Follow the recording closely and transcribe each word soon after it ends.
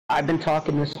I've been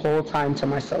talking this whole time to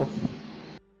myself.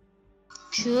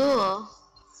 Cool.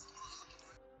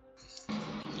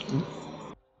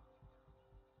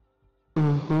 How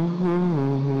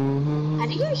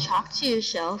do you talk to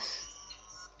yourself?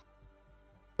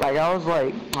 Like I was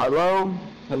like, hello,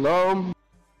 hello,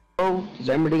 hello. Is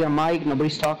everybody got a mic?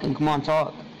 Nobody's talking. Come on,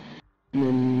 talk. And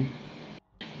then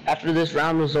after this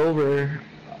round was over,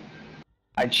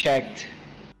 I checked,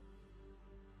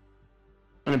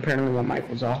 and apparently my mic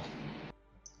was off.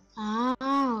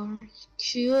 Oh,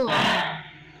 cool.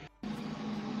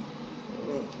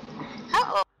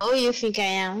 How old do you think I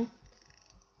am?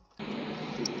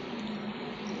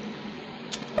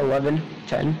 11,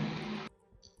 10.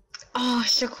 Oh,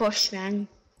 so close, man.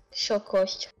 So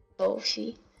close to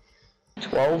Sophie.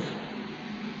 12.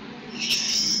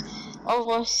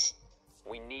 Almost.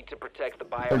 We need to protect the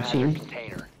biohazard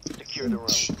container. Secure the room.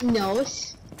 No.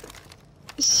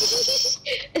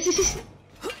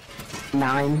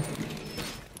 9.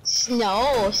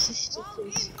 No.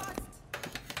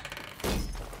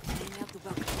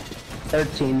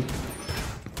 13.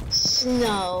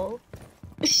 Snow.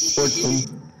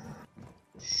 14.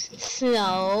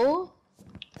 Snow.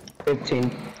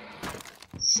 15.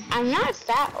 I'm not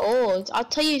that old. I'll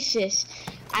tell you this.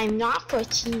 I'm not for a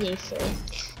teenager.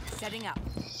 Setting up.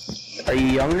 Are you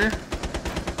younger?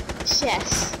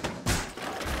 Yes.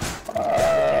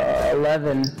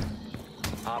 11.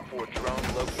 Op 4 drone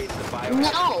located the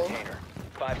biohazard No. container.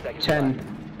 5 seconds 10. left.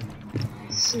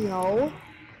 Snow.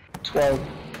 12.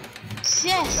 Protect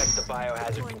Yes. the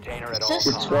biohazard container at So all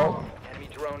small. costs. 12. Enemy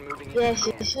drone moving in. Yes,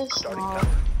 it's so Starting small.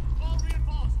 cover.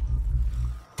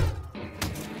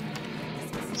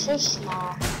 So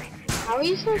small. How are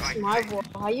you so smart, boy?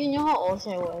 How do you know how old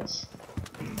I was?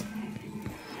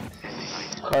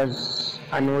 Cause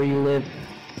I know where you live.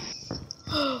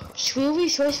 Truly,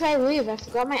 so where should I live? I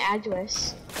forgot my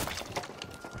address.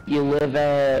 You live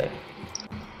at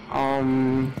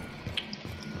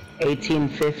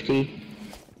 1850.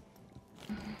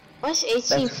 What's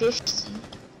 1850?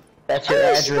 That's your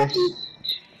Oh, address.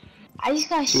 I just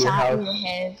got To your shot in the house.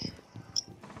 head.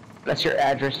 That's your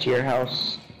address to your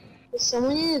house. There's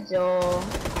someone in the door.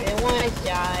 I don't want to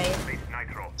die.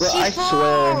 Bro, I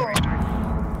swear.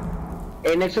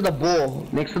 Hey, next to the bull.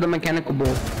 Next to the mechanical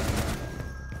bull.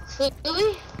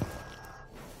 Really?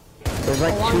 There's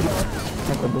like Oh, 2 one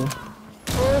mechanical bull.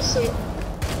 Oh shit.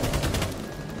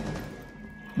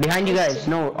 Behind you guys.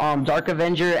 No, Dark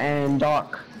Avenger and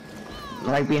Doc.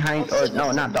 Like behind, or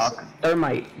no, not Doc.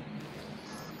 Thermite.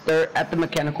 They're at the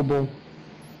mechanical bull.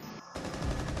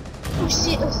 Oh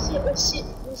shit, oh shit, oh shit,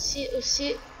 oh shit, oh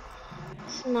shit.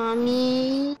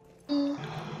 Mommy.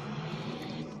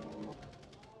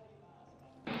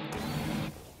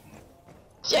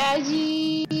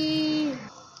 Daddy.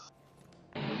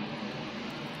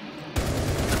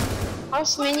 How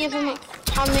many of them?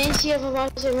 How many of them are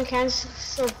the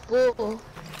mechanics of bull?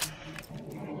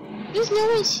 There's no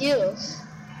one here.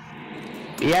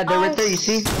 Yeah, they're right there, you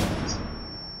see?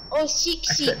 Oh,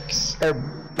 6. They're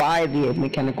by the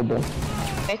mechanical bull.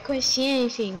 I couldn't see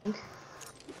anything.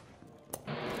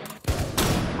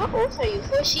 How old are you?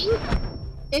 14?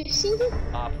 15?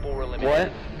 Op 4 eliminated.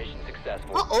 What? Mission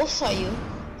successful. How old are you?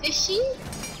 15?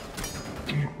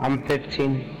 I'm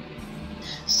 15.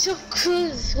 So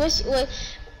cool.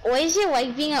 What is it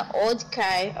like being an old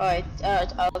guy or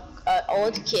an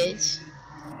old kid? It's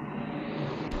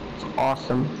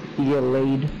awesome. You get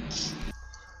laid.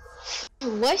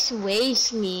 What's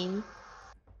ways mean?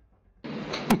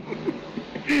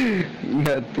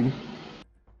 Nothing.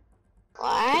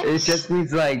 What? It just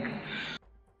means like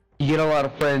you get a lot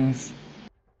of friends.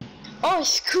 Oh,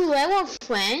 it's cool. I want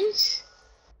friends.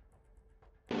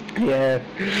 Yeah.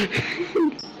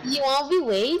 You want to be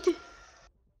weighed?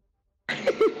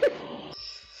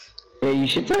 Yeah, you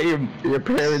should tell your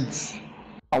parents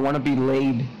I want to be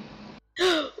laid.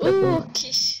 Ooh,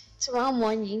 okay. Tomorrow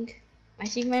morning. I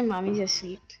think my mommy's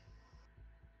asleep.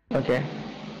 Okay.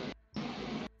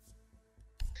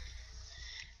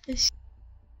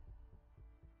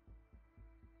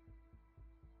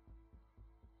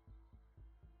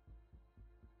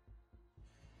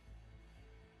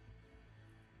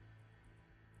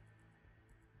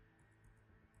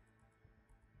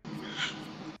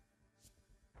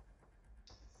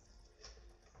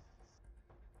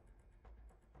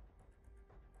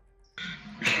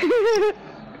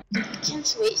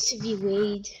 Can't wait to be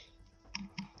weighed.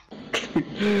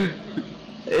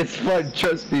 It's fun,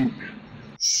 trust me.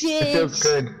 Shit. It feels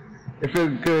good. It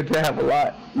feels good to have a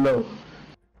lot. No.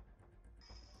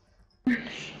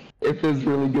 It feels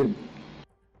really good.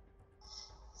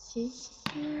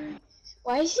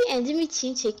 Why is the enemy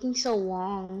team taking so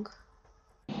long?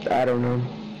 I don't know.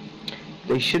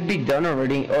 They should be done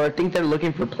already, or I think they're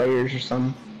looking for players or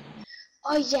something.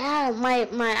 Oh yeah,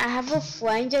 I have a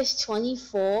friend that's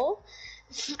 24.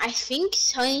 I think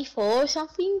 24 or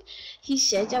something. He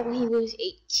said that when he was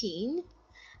 18,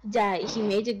 that he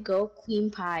made a girl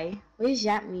cream pie. What does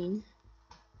that mean?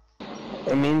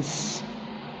 It means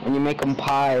when you make them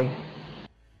pie,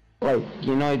 like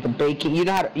you know the baking. You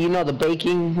know the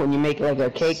baking when you make like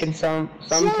a cake and something.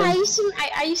 Yeah,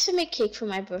 I used to make cake for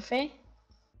my birthday.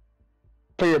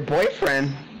 For your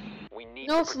boyfriend?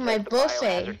 No, for my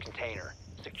birthday.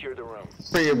 Secure the room.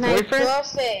 For your boyfriend? My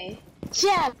birthday.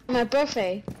 Yeah, my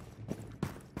birthday.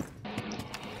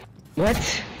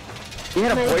 What? You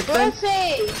had a my boyfriend?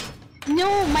 Birthday.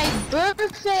 No, my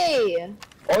birthday.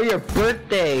 Oh, your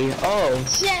birthday. Oh.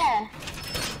 Yeah.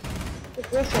 Your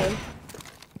birthday.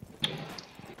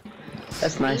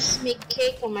 That's I nice. used to make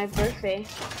cake on my birthday.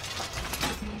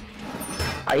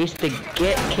 I used to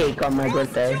get cake on my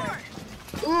birthday.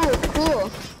 Ooh, cool.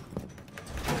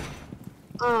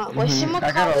 What's your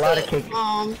I got a lot of cake.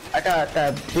 I got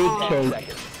that big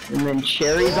cake. And then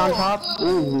cherries on top.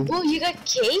 Ooh. Oh, you got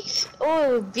cakes?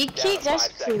 Oh, big cake? That's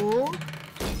cool.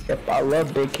 Yep, I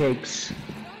love big cakes.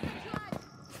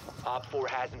 Op 4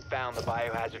 hasn't found the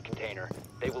biohazard container.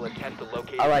 They will attempt to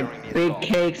locate it. I like big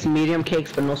cakes, medium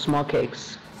cakes, but no small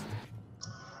cakes.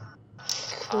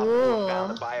 Cool. Op 4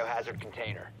 found the biohazard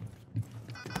container.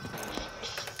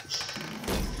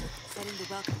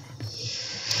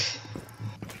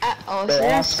 Uh-oh, so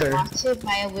that's sponsored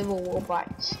by a little robot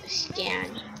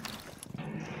scan.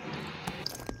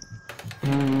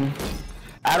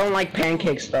 I don't like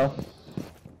pancakes though.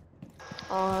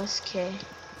 Oh, okay.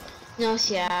 No,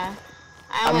 yeah.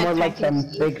 I'm more like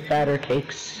them big fatter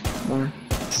cakes. More.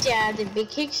 Yeah, the big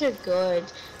cakes are good.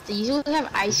 They usually have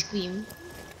ice cream.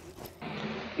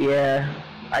 Yeah,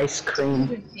 ice cream.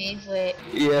 Your favorite.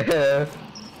 Yeah.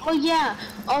 Oh yeah.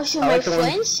 Also, my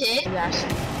friend said.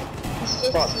 He's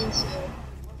 15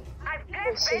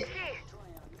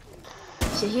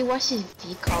 so he watched his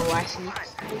V-card last week.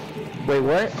 Wait,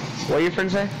 what? What did your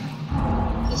friend say?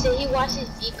 He said he watched his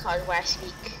V-card last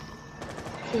week.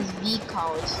 His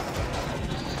V-card.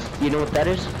 You know what that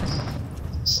is?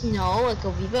 No, like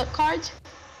a Visa card?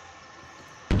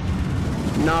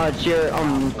 No, it's your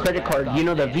credit card. You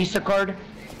know the Visa card?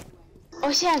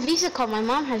 Oh yeah, Visa card. My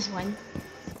mom has one.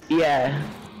 Yeah.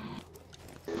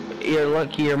 You're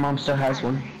lucky your mom still has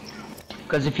one.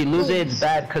 Cause if you lose it, it's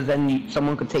bad. Cause then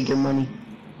someone could take your money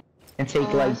and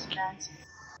take like.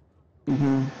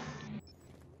 Yeah,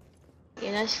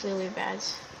 that's really bad.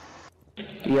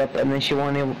 Yep, and then she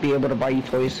won't be able to buy you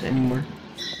toys anymore.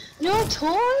 No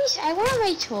toys? I want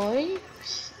my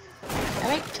toys. I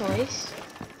like toys.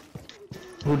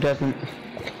 Who doesn't?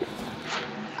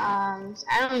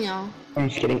 I don't know. I'm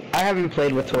just kidding. I haven't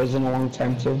played with toys in a long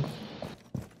time too.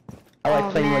 I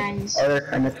like playing with other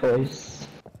kind of toys.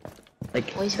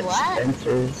 Like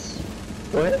dispensers.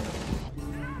 What?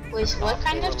 Wait, what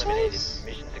kind of toys?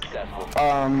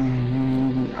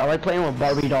 I like playing with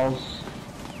Barbie dolls.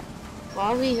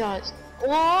 Barbie dolls.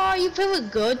 Whoa, you play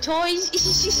with girl toys?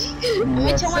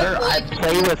 Yes, sir. I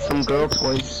play with some girl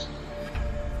toys.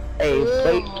 Hey,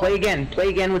 play again. Play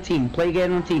again with team. Play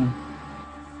again with team.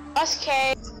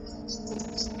 Okay.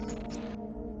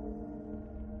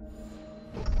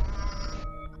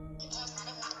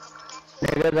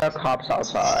 Nigga, the cops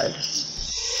outside.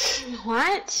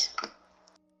 What?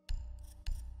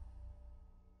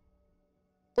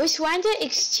 Which one the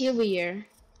exterior?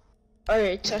 Or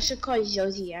it's also called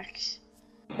Zodiac.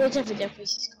 Whatever that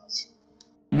place is called.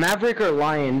 Maverick or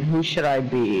Lion? Who should I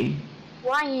be?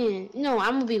 Lion. No,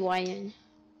 I'm gonna be Lion.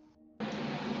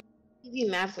 You be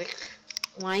Maverick.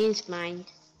 Lion's mine.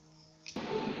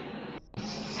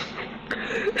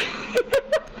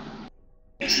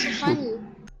 It's so funny.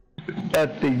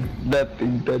 Nothing.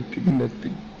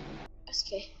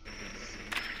 Okay.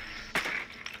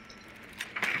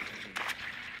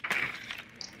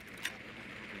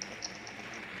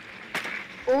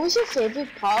 What was your favorite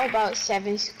part about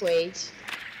 7th grade?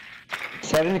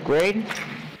 7th grade?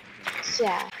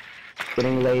 Yeah.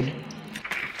 Getting laid.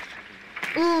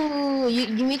 Ooh,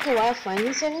 you make a lot of fun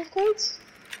in 7th grade?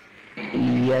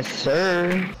 Yes,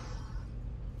 sir.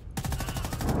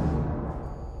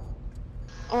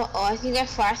 Oh, I think I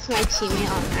flashed my teammate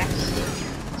on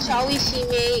accident. Sorry,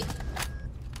 teammate.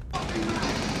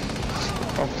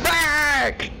 Oh,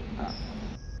 fuck!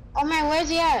 Oh man, where's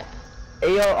he at?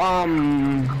 Hey, yo,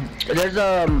 there's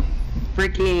a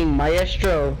freaking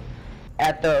maestro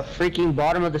at the freaking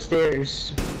bottom of the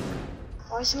stairs.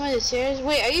 Bottom of the stairs?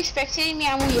 Wait, are you spectating me?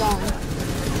 I'm young.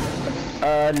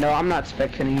 No, I'm not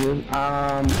expecting you.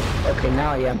 Okay,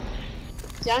 now I am.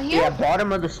 Down here? Yeah,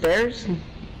 bottom of the stairs?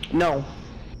 No.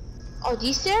 Oh,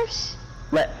 these stairs?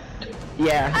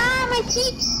 Yeah. Ah, my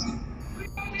cheeks!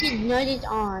 Get nutted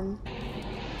on.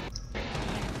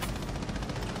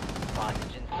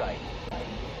 Hostage in sight.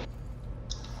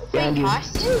 Behind you.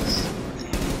 Hostage?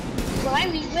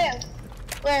 Behind me, where?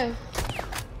 Where?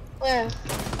 Where?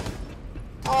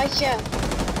 Oh, I show.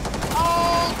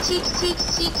 Oh, cheeks.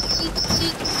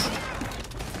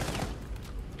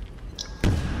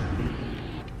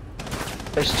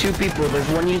 There's two people. There's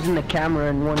one using the camera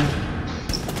and one.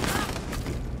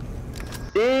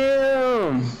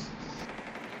 Damn!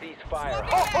 Cease fire.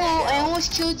 Oh, I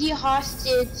almost killed the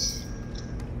hostage.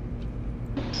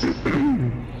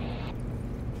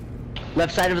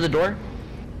 Left side of the door.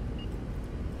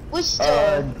 Which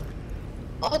door?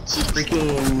 Oh, cheeks.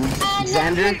 Freaking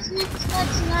Xander. Nuts.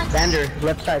 Xander,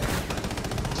 left side.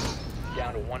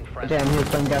 Down to one friend. Damn, he was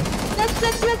playing down.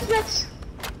 Nuts.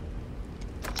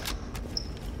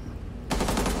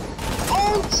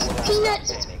 Oh,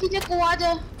 peanuts. Pina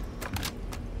colada.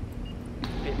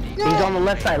 50. No. He's on the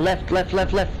left side. Left. Oh,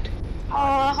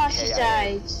 hostage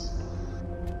died.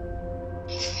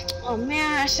 Oh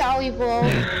man, sorry, bro.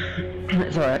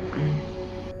 It's alright.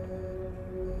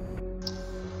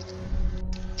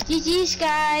 GG's,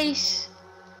 guys.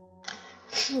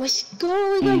 Let's go.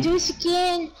 We're gonna do this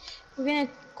again. We're gonna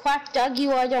quack doggy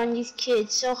water on these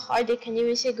kids so hard they can't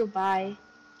even say goodbye.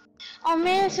 Oh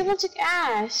man, someone took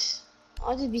ass.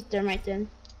 I'll just beat Thermite then.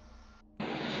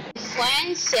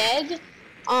 Flan said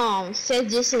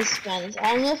this in Spanish.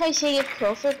 I don't know if I say it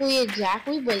perfectly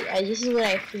exactly, but this is what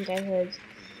I think I heard.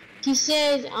 He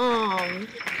said,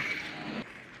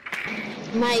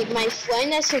 my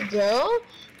friend that's a girl,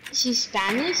 she's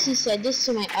Spanish. She said this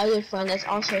to my other friend that's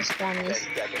also Spanish.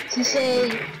 She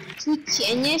said, "Tú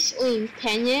tienes un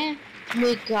pene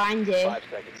muy grande." 5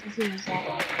 seconds. Something like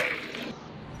that.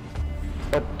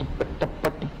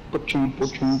 What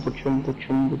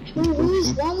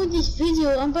is wrong with this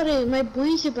video? My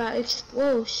brain's about to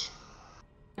explode.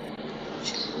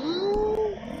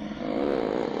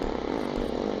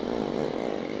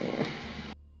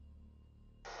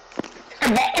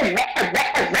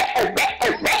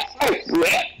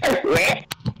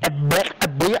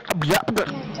 Oh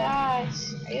my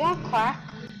gosh. Are you on crack?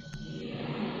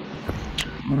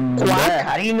 Quack?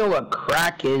 How do you know what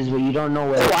crack is, but you don't know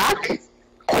what Quack?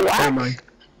 Never mind.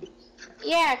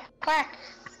 Yeah, crack.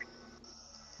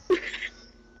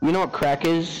 You know what crack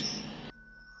is?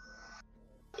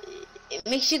 It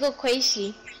makes you go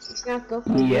crazy. It's not good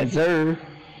for you. Yes, sir.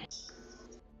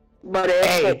 But if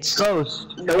Hey, it's Ghost.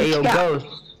 No Hey, yo, cap. Ghost.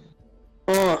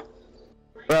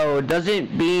 Bro,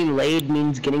 doesn't being laid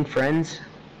means getting friends?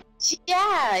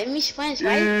 Yeah, it means friends,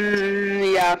 right?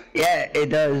 yeah. Yeah, it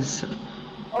does. Okay,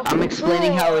 I'm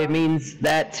explaining how cool. it means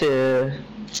that to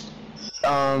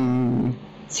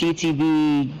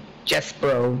CTV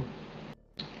Jespro.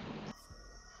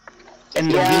 And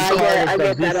the Yeah, Visa card I is get the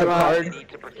that Visa a lot. card. Need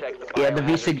to protect the Yeah, the biohazard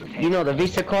Visa, container. you know the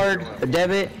Visa card, the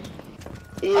debit.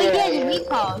 Oh yeah, the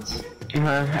recalls.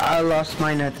 I lost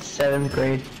mine at 7th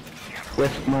grade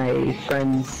with my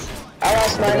friends. I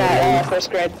lost mine at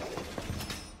first grade.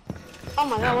 Oh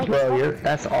my god, what the Bro, fuck?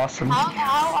 that's awesome.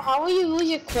 How will you lose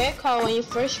your credit card when you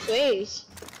first grade?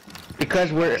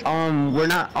 Because we're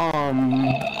not,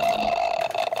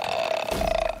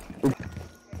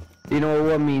 you know what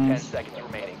 10 means. seconds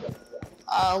remaining.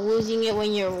 Losing it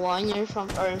when you're in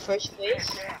first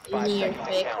place, using your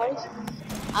credit card.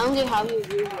 I don't get how you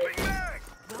lose it.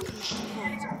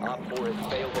 Op 4 has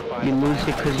failed to find You the lose it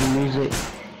because you lose it.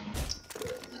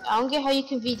 I don't get how you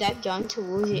can be that dumb to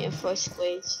lose it in first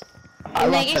grade. I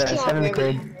And lost it guess at you 7th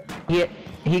already- grade.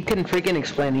 He couldn't freaking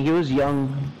explain it. He was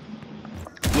young.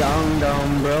 Young,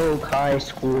 dumb, broke, high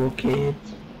school kid.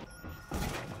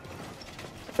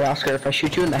 Hey, Oscar, if I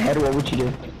shoot you in the head, what would you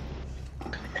do?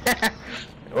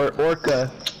 Or Orca.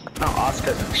 Not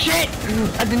Oscar. Shit!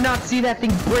 I did not see that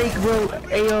thing break, bro.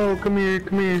 Ayo, come here.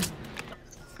 Help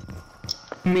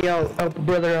me out. Help a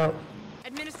brother out.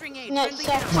 Administering aid. No, Friendly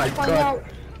check. Oh my Find god. out.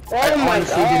 Oh my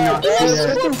honestly did not god, see this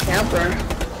that. freaking camper.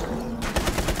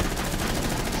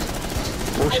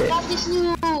 I Bullshit. got this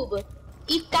noob.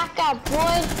 Eat caca,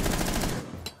 boy.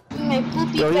 My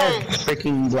poopy Yo, he has pants.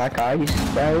 freaking black eyes,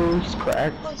 bro. He's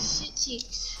cracked. Oh shit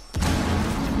cheeks.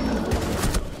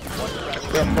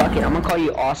 Bro, fuck it. I'm gonna call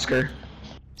you Oscar.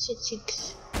 Shit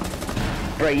cheeks.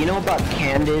 Bro, you know about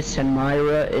Candace and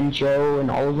Myra and Joe and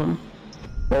all of them?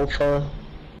 Bofa.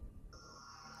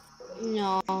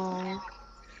 No.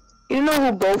 You know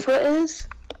who Bofa is?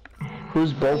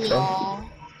 Who's Bofa? No.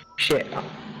 Shit.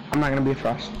 I'm not gonna be a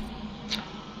frost.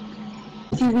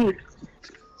 TV.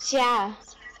 Yeah.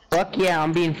 Fuck yeah,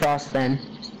 I'm being Frost then.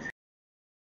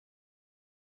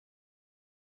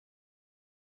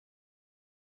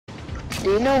 Do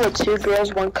you know what 2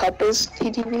 girls, 1 cup is,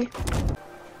 TTV?